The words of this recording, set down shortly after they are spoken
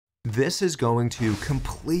This is going to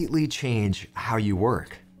completely change how you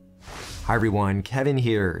work. Hi everyone, Kevin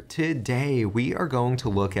here. Today we are going to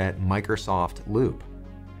look at Microsoft Loop.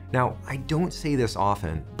 Now, I don't say this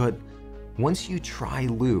often, but once you try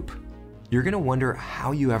Loop, you're going to wonder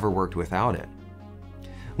how you ever worked without it.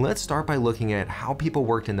 Let's start by looking at how people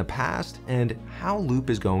worked in the past and how Loop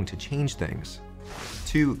is going to change things.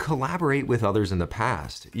 To collaborate with others in the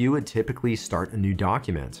past, you would typically start a new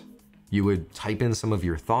document. You would type in some of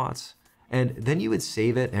your thoughts, and then you would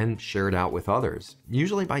save it and share it out with others,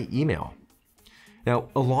 usually by email. Now,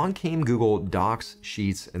 along came Google Docs,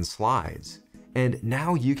 Sheets, and Slides, and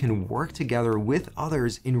now you can work together with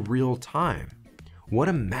others in real time. What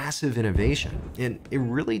a massive innovation, and it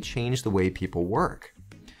really changed the way people work.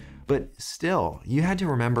 But still, you had to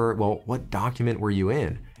remember, well, what document were you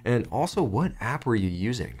in? And also, what app were you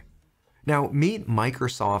using? Now, meet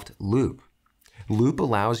Microsoft Loop. Loop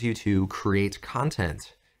allows you to create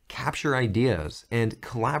content, capture ideas, and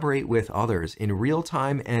collaborate with others in real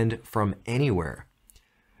time and from anywhere.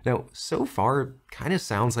 Now, so far, kind of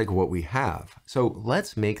sounds like what we have, so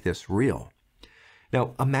let's make this real.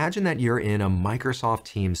 Now, imagine that you're in a Microsoft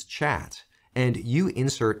Teams chat, and you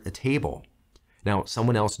insert a table. Now,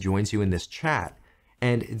 someone else joins you in this chat,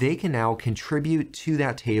 and they can now contribute to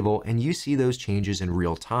that table, and you see those changes in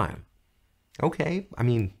real time. Okay, I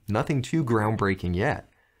mean, nothing too groundbreaking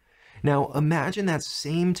yet. Now, imagine that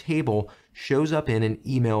same table shows up in an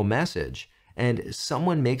email message, and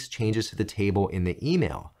someone makes changes to the table in the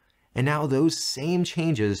email, and now those same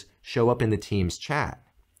changes show up in the Teams chat.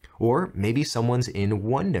 Or maybe someone's in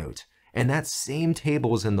OneNote, and that same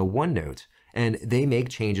table is in the OneNote, and they make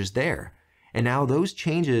changes there. And now those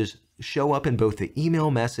changes show up in both the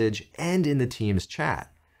email message and in the Teams chat.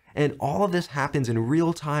 And all of this happens in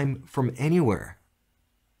real time from anywhere.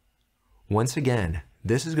 Once again,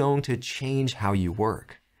 this is going to change how you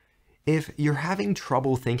work. If you're having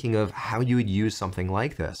trouble thinking of how you would use something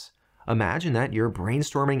like this, imagine that you're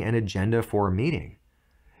brainstorming an agenda for a meeting.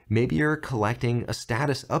 Maybe you're collecting a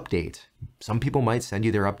status update. Some people might send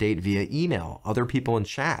you their update via email, other people in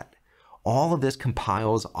chat. All of this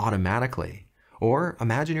compiles automatically. Or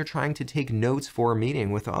imagine you're trying to take notes for a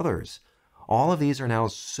meeting with others. All of these are now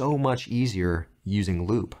so much easier using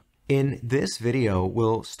Loop. In this video,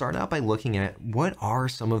 we'll start out by looking at what are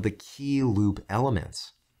some of the key Loop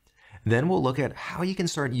elements. Then we'll look at how you can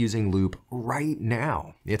start using Loop right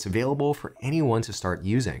now. It's available for anyone to start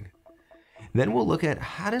using. Then we'll look at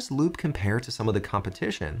how does Loop compare to some of the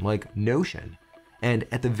competition, like Notion. And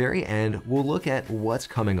at the very end, we'll look at what's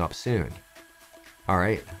coming up soon. All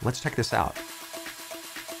right, let's check this out.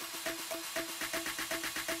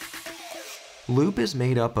 Loop is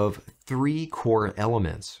made up of three core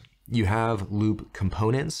elements. You have Loop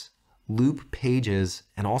components, Loop pages,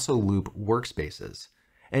 and also Loop workspaces.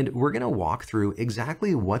 And we're going to walk through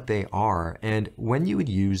exactly what they are and when you would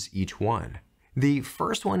use each one. The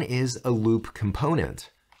first one is a Loop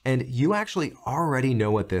component, and you actually already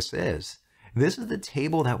know what this is. This is the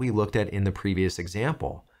table that we looked at in the previous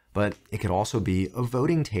example, but it could also be a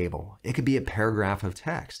voting table. It could be a paragraph of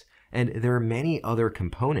text, and there are many other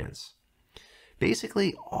components.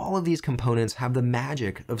 Basically, all of these components have the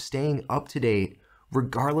magic of staying up to date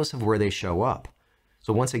regardless of where they show up.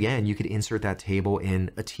 So once again, you could insert that table in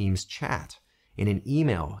a Teams chat, in an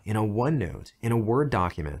email, in a OneNote, in a Word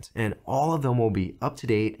document, and all of them will be up to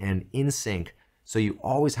date and in sync, so you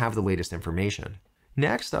always have the latest information.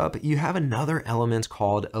 Next up, you have another element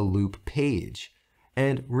called a Loop page.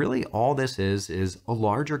 And really all this is a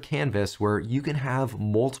larger canvas where you can have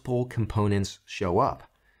multiple components show up.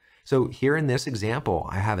 So here in this example,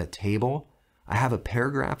 I have a table, I have a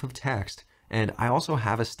paragraph of text, and I also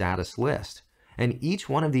have a status list. And each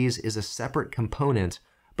one of these is a separate component,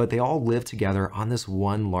 but they all live together on this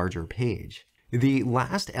one larger page. The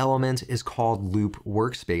last element is called Loop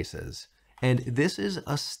Workspaces. And this is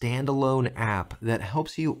a standalone app that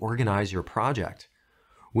helps you organize your project.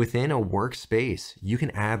 Within a workspace, you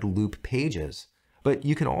can add Loop pages, but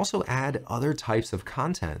you can also add other types of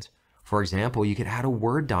content. For example, you could add a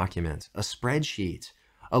Word document, a spreadsheet,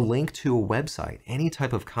 a link to a website, any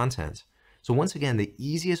type of content. So once again, the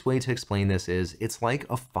easiest way to explain this is it's like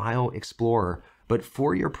a file explorer, but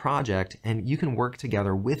for your project, and you can work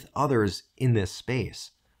together with others in this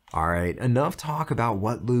space. All right, enough talk about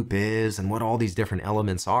what Loop is and what all these different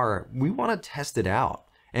elements are. We want to test it out.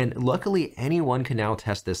 And luckily, anyone can now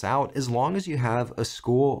test this out as long as you have a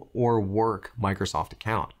school or work Microsoft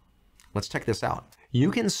account. Let's check this out. You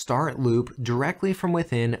can start Loop directly from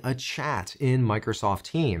within a chat in Microsoft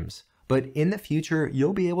Teams, but in the future,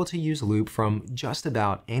 you'll be able to use Loop from just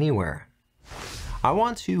about anywhere. I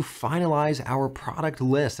want to finalize our product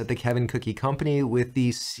list at the Kevin Cookie Company with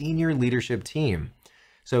the senior leadership team.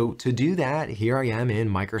 So to do that, here I am in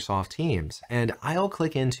Microsoft Teams, and I'll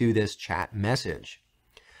click into this chat message.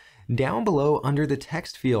 Down below under the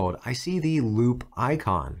text field, I see the loop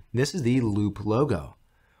icon. This is the loop logo.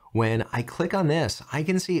 When I click on this, I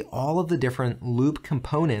can see all of the different loop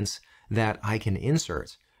components that I can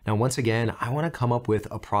insert. Now, once again, I want to come up with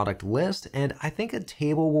a product list, and I think a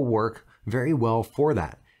table will work very well for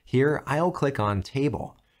that. Here, I'll click on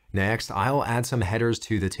table. Next, I'll add some headers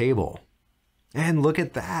to the table. And look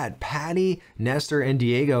at that, Patty, Nestor, and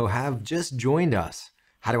Diego have just joined us.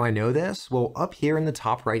 How do I know this? Well, up here in the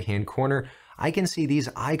top right-hand corner, I can see these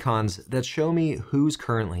icons that show me who's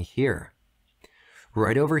currently here.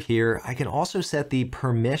 Right over here, I can also set the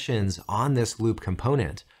permissions on this loop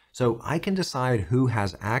component, so I can decide who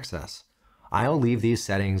has access. I'll leave these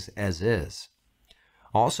settings as is.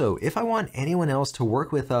 Also, if I want anyone else to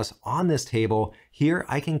work with us on this table, here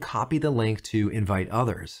I can copy the link to invite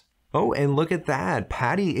others. Oh, and look at that.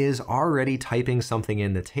 Patty is already typing something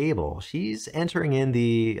in the table. She's entering in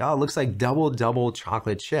the, looks like double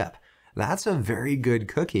chocolate chip. That's a very good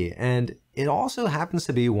cookie, and it also happens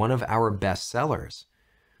to be one of our best sellers.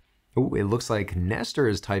 Oh, it looks like Nestor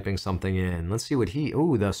is typing something in. Let's see what the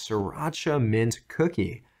Sriracha Mint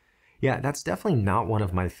Cookie. Yeah, that's definitely not one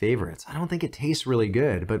of my favorites. I don't think it tastes really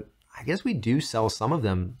good, but I guess we do sell some of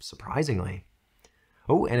them, surprisingly.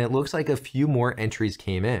 Oh, and it looks like a few more entries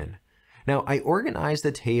came in. Now, I organized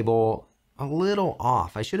the table a little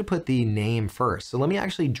off. I should have put the name first. So let me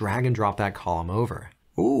actually drag and drop that column over.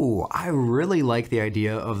 Ooh, I really like the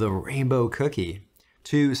idea of the rainbow cookie.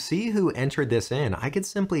 To see who entered this in, I could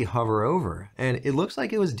simply hover over, and it looks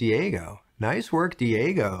like it was Diego. Nice work,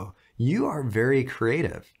 Diego. You are very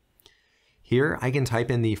creative. Here, I can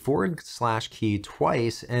type in the / key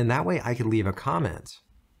twice, and that way I could leave a comment.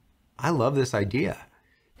 I love this idea.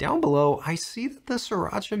 Down below, I see that the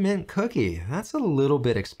Sriracha Mint Cookie, that's a little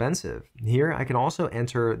bit expensive. Here, I can also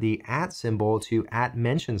enter the @ symbol to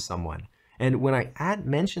 @mention someone. And when I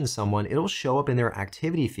 @mention someone, it'll show up in their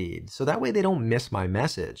activity feed, so that way they don't miss my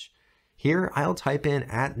message. Here, I'll type in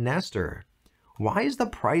 @Nestor. Why is the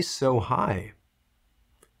price so high?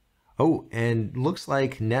 Oh, and looks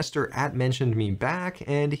like Nestor @mentioned me back,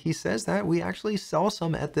 and he says that we actually sell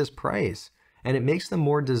some at this price, and it makes them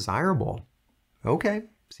more desirable. Okay,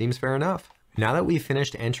 seems fair enough. Now that we've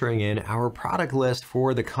finished entering in our product list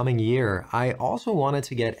for the coming year, I also wanted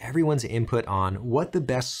to get everyone's input on what the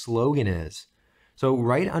best slogan is. So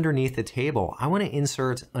right underneath the table, I want to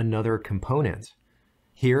insert another component.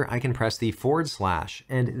 Here I can press the /,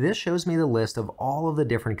 and this shows me the list of all of the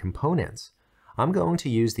different components. I'm going to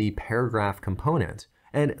use the paragraph component,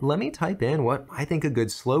 and let me type in what I think a good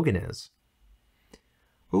slogan is.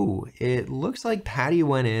 Ooh, it looks like Patty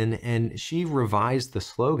went in and she revised the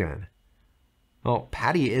slogan. Well,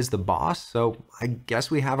 Patty is the boss, so I guess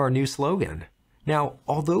we have our new slogan. Now,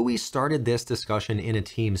 although we started this discussion in a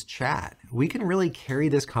Teams chat, we can really carry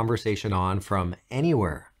this conversation on from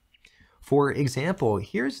anywhere. For example,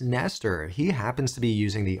 here's Nestor. He happens to be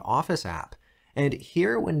using the Office app. And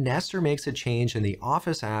here, when Nestor makes a change in the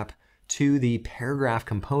Office app to the paragraph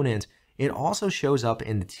component, it also shows up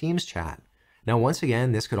in the Teams chat. Now, once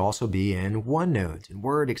again, this could also be in OneNote, in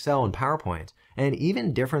Word, Excel, and PowerPoint, and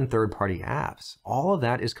even different third-party apps. All of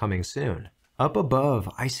that is coming soon. Up above,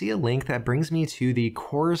 I see a link that brings me to the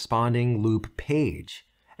corresponding loop page.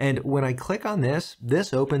 And when I click on this,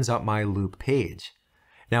 this opens up my loop page.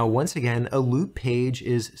 Now, once again, a loop page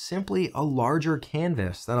is simply a larger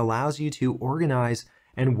canvas that allows you to organize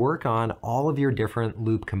and work on all of your different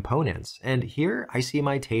loop components. And here I see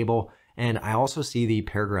my table, and I also see the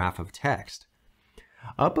paragraph of text.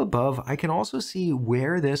 Up above, I can also see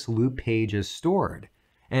where this loop page is stored.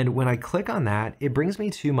 And when I click on that, it brings me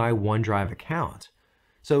to my OneDrive account.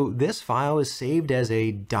 So this file is saved as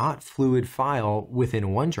a .fluid file within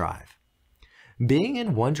OneDrive. Being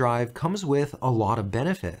in OneDrive comes with a lot of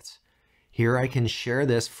benefits. Here I can share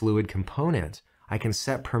this fluid component. I can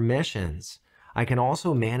set permissions. I can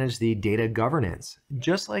also manage the data governance,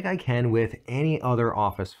 just like I can with any other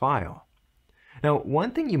Office file. Now,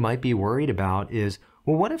 one thing you might be worried about is,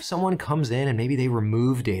 well, what if someone comes in and maybe they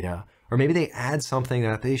remove data, or maybe they add something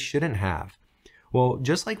that they shouldn't have? Well,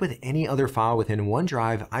 just like with any other file within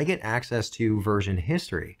OneDrive, I get access to version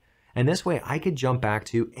history. And this way I could jump back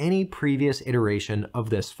to any previous iteration of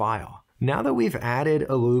this file. Now that we've added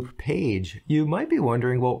a loop page, you might be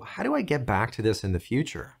wondering, well, how do I get back to this in the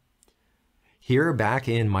future? Here back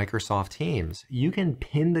in Microsoft Teams, you can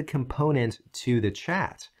pin the component to the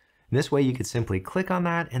chat. This way you could simply click on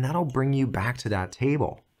that and that'll bring you back to that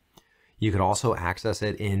table. You could also access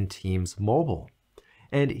it in Teams Mobile.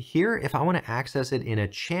 And here, if I want to access it in a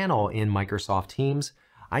channel in Microsoft Teams,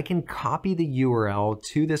 I can copy the URL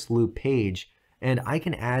to this loop page, and I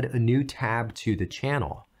can add a new tab to the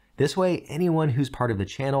channel. This way, anyone who's part of the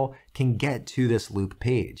channel can get to this loop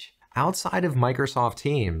page. Outside of Microsoft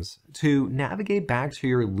Teams, to navigate back to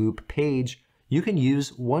your loop page, you can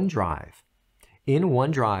use OneDrive. In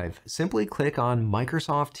OneDrive, simply click on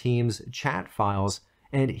Microsoft Teams chat files,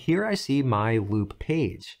 and here I see my loop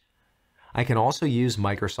page. I can also use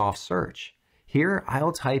Microsoft Search. Here,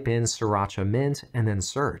 I'll type in Sriracha Mint and then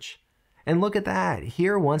search. And look at that,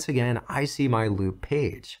 here once again, I see my loop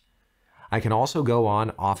page. I can also go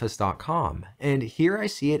on office.com, and here I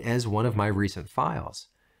see it as one of my recent files.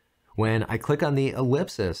 When I click on the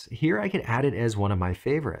ellipsis, here I can add it as one of my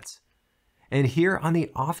favorites. And here on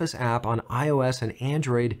the Office app on iOS and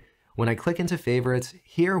Android, when I click into favorites,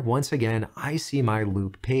 here once again, I see my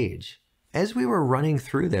loop page. As we were running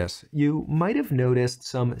through this, you might have noticed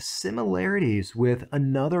some similarities with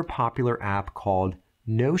another popular app called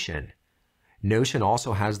Notion. Notion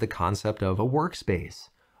also has the concept of a workspace,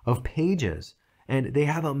 of pages, and they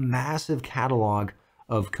have a massive catalog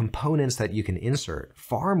of components that you can insert,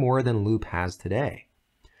 far more than Loop has today.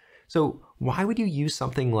 So why would you use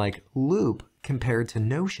something like Loop compared to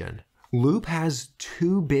Notion? Loop has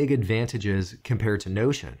two big advantages compared to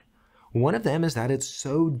Notion. One of them is that it's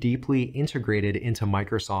so deeply integrated into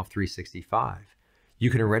Microsoft 365. You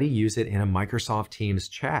can already use it in a Microsoft Teams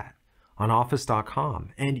chat on office.com,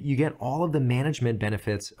 and you get all of the management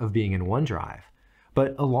benefits of being in OneDrive.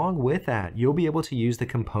 But along with that, you'll be able to use the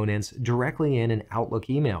components directly in an Outlook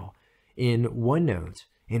email, in OneNote,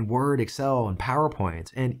 in Word, Excel, and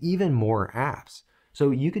PowerPoint, and even more apps.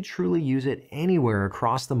 So you could truly use it anywhere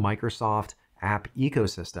across the Microsoft app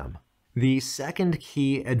ecosystem. The second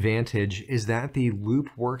key advantage is that the Loop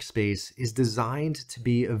workspace is designed to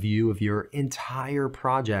be a view of your entire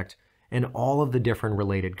project and all of the different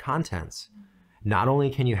related contents. Not only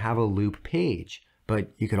can you have a Loop page,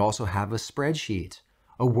 but you could also have a spreadsheet,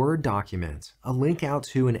 a Word document, a link out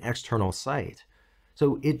to an external site.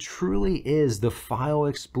 So it truly is the file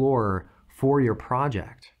explorer for your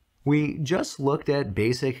project. We just looked at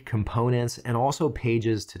basic components and also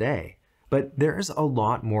pages today, but there's a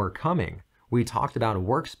lot more coming. We talked about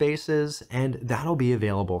workspaces, and that'll be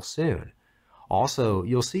available soon. Also,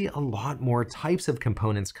 you'll see a lot more types of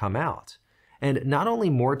components come out. And not only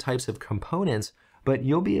more types of components, but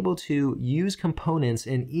you'll be able to use components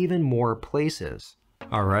in even more places.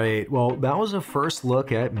 All right, well, that was a first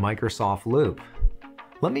look at Microsoft Loop.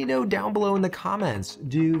 Let me know down below in the comments,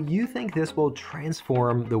 do you think this will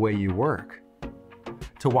transform the way you work?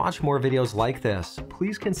 To watch more videos like this,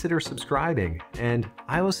 please consider subscribing, and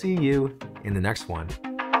I will see you in the next one.